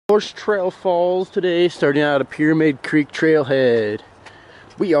Horsetail Falls today, starting out at Pyramid Creek Trailhead.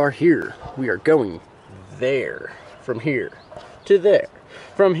 We are here. We are going there. From here to there.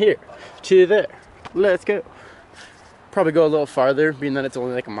 From here to there. Let's go. Probably go a little farther, being that it's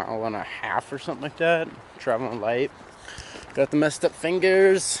only like a mile and a half or something like that. Traveling light. Got the messed up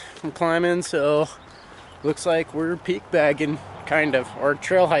fingers from climbing, so looks like we're peak bagging, kind of, or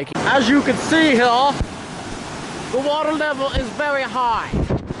trail hiking. As you can see here, the water level is very high.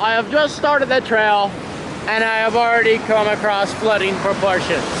 I have just started the trail, and I have already come across flooding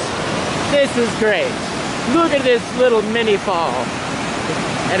proportions. This is great. Look at this little mini fall.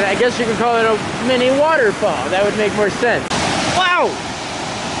 And I guess you could call it a mini waterfall. That would make more sense. Wow!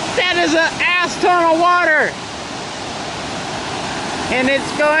 That is an ass ton of water! And it's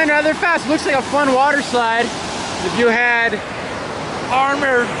going rather fast. Looks like a fun water slide. If you had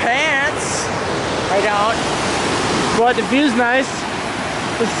armored pants. I don't. But the view's nice.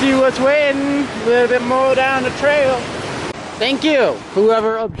 Let's see what's waiting. A little bit more down the trail. Thank you,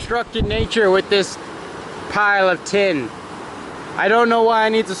 whoever obstructed nature with this pile of tin. I don't know why I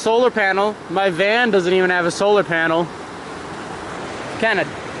need a solar panel. My van doesn't even have a solar panel. Kind of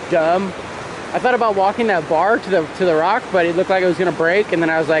dumb. I thought about walking that bar to the rock, but it looked like it was gonna break, and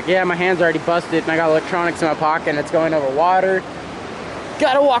then I was like, yeah, my hand's already busted, and I got electronics in my pocket, and it's going over water.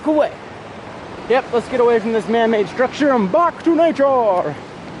 Gotta walk away. Yep, let's get away from this man-made structure and back to nature.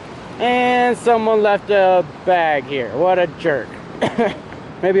 And someone left a bag here. What a jerk.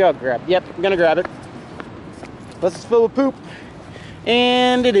 Maybe I'll grab it. Yep, I'm gonna grab it. This is full of poop.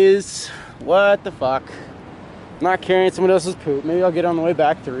 And it is. What the fuck? I'm not carrying someone else's poop. Maybe I'll get on the way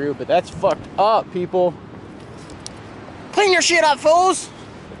back through, but that's fucked up, people. Clean your shit up, fools.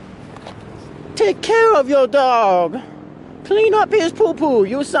 Take care of your dog. Clean up his poo-poo.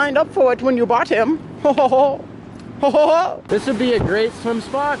 You signed up for it when you bought him. Ho ho ho. Ho ho ho. This would be a great swim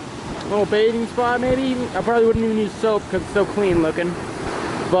spot. A little bathing spot, maybe. I probably wouldn't even use soap because it's so clean looking.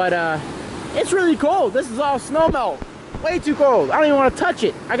 But it's really cold. This is all snow melt. Way too cold. I don't even want to touch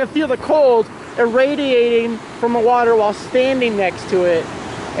it. I can feel the cold irradiating from the water while standing next to it,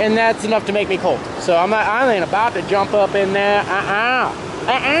 and that's enough to make me cold. So I ain't about to jump up in there.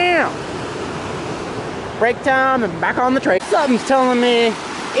 Break time and back on the trail. Something's telling me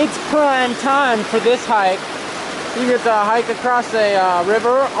it's prime time for this hike. You get to hike across a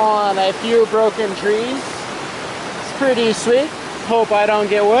river on a few broken trees. It's pretty sweet. Hope I don't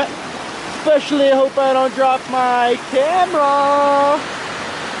get wet. Especially hope I don't drop my camera.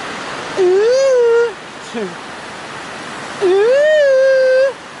 Ooh.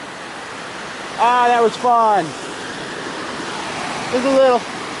 Ooh. Ah, that was fun. It was a little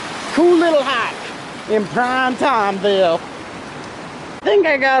cool little hike in prime timeville. I think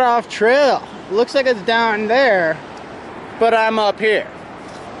I got off trail. Looks like it's down there, but I'm up here.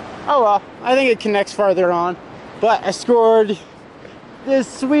 Oh well, I think it connects farther on. But I scored this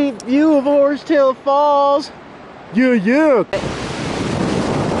sweet view of Horsetail Falls. Yeah.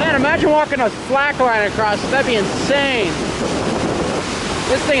 Man, imagine walking a slack line across it. That'd be insane.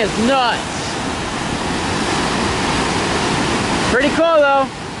 This thing is nuts. Pretty cool though.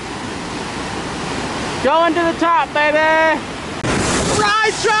 Going to the top, baby.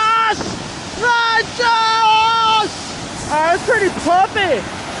 Righteous! Righteous! Oh, it's pretty puffy.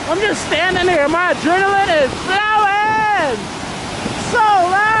 I'm just standing here. My adrenaline is flowing. So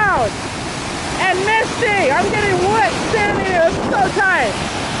loud and misty. I'm getting wet standing here. It's so tight.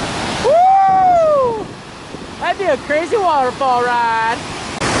 Woo! That'd be a crazy waterfall ride.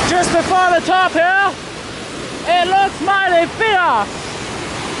 Just before the top here, it looks mighty fierce.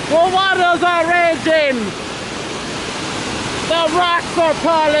 The waters are raging. The rocks are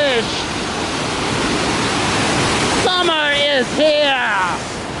polished. Summer is here.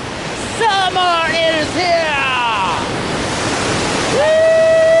 Summer is here.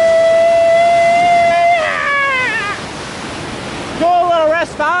 Cool little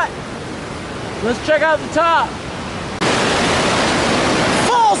rest spot. Let's check out the top.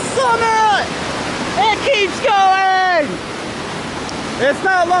 Full summit! It keeps going! It's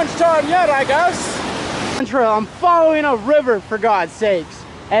not lunchtime yet, I guess. I'm following a river, for God's sakes,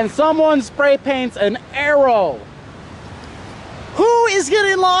 and someone spray paints an arrow. Who is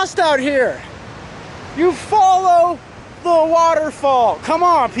getting lost out here? You follow the waterfall. Come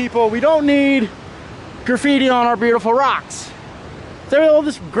on, people. We don't need graffiti on our beautiful rocks. All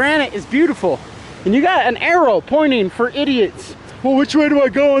this granite is beautiful, and you got an arrow pointing for idiots. Well, which way do I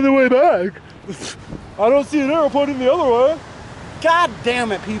go on the way back? I don't see an arrow pointing the other way. God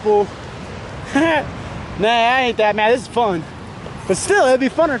damn it, people. Nah, I ain't that mad. This is fun. But still, it'd be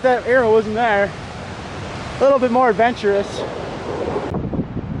funner if that arrow wasn't there. A little bit more adventurous.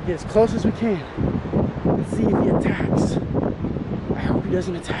 Get as close as we can and see if he attacks. I hope he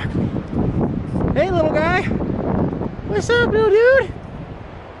doesn't attack me. Hey, little guy. What's up, little dude?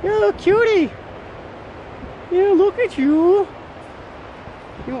 You're a little cutie. Yeah, look at you.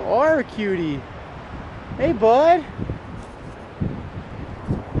 You are a cutie. Hey, bud.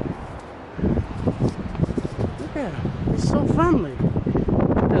 Look at him. He's so friendly.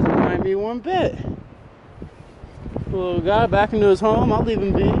 Doesn't mind me one bit. Little guy back into his home. I'll leave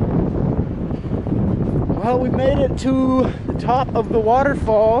him be. Well, we made it to the top of the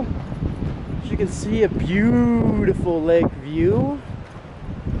waterfall. As you can see, a beautiful lake view.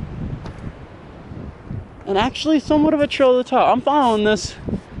 And actually somewhat of a trail to the top. I'm following this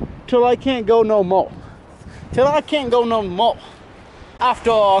till I can't go no more. Till I can't go no more.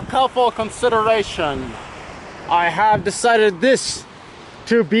 After careful consideration, I have decided this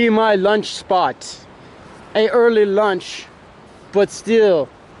to be my lunch spot. A early lunch, but still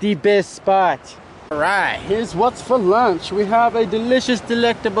the best spot. Alright, here's what's for lunch. We have a delicious,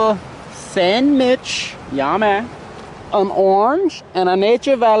 delectable sandwich. Yummy. An orange and a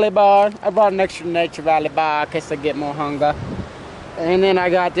Nature Valley bar. I brought an extra Nature Valley bar in case I get more hunger. And then I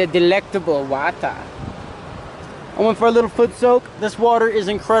got the delectable water. I went for a little foot soak. This water is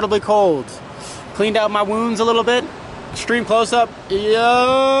incredibly cold. Cleaned out my wounds a little bit. Extreme close-up.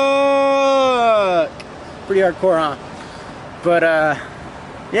 Yuck! Pretty hardcore, huh? But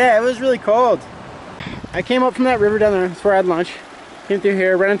yeah, it was really cold. I came up from that river down there. That's where I had lunch. Came through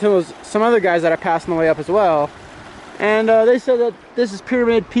here, ran into some other guys that I passed on the way up as well. And they said that this is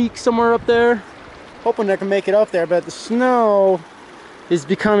Pyramid Peak somewhere up there. Hoping I can make it up there, but the snow is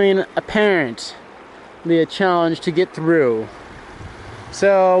becoming apparently a challenge to get through.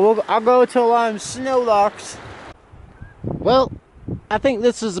 So I'll go till I'm snow-locked. Well, I think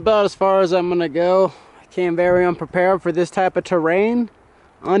this is about as far as I'm gonna go. I came very unprepared for this type of terrain.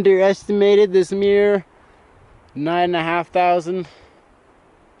 Underestimated this mere 9,500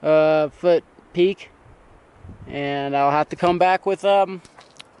 foot peak. And I'll have to come back with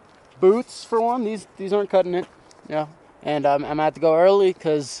boots for one. These aren't cutting it, yeah. And I'm gonna have to go early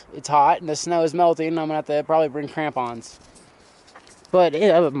because it's hot and the snow is melting. I'm gonna have to probably bring crampons. But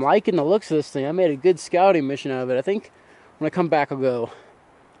yeah, I'm liking the looks of this thing. I made a good scouting mission out of it. I think when I come back, I'll go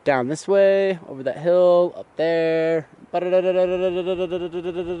down this way, over that hill, up there.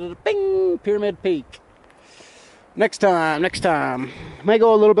 Bing! Pyramid Peak. Next time. Might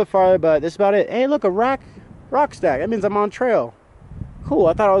go a little bit farther, but this is about it. Hey, look, a rock stack. That means I'm on trail. Cool,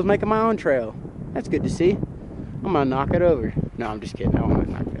 I thought I was making my own trail. That's good to see. I'm gonna knock it over. No, I'm just kidding. I won't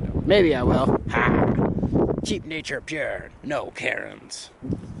knock it over. Maybe I will. Ha! Cheap nature pure. No Karens.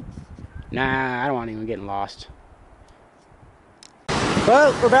 Nah, I don't want anyone getting lost.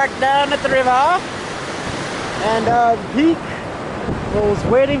 Well, we're back down at the river. And the peak was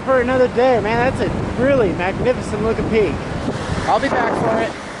waiting for another day. Man, that's a really magnificent looking peak. I'll be back for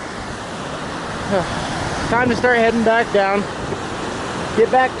it. Time to start heading back down. Get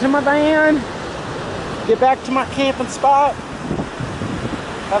back to my van. Get back to my camping spot.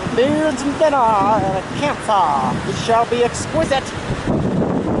 Have a beer and some dinner and a campfire. It shall be exquisite.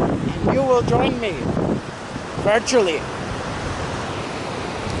 And you will join me virtually.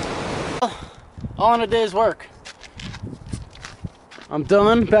 All in a day's work. I'm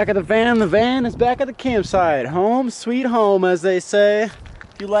done. Back at the van. The van is back at the campsite. Home sweet home, as they say. If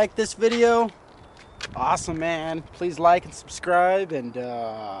you like this video, awesome, man. Please like and subscribe, and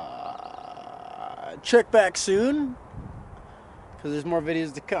check back soon because there's more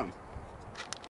videos to come.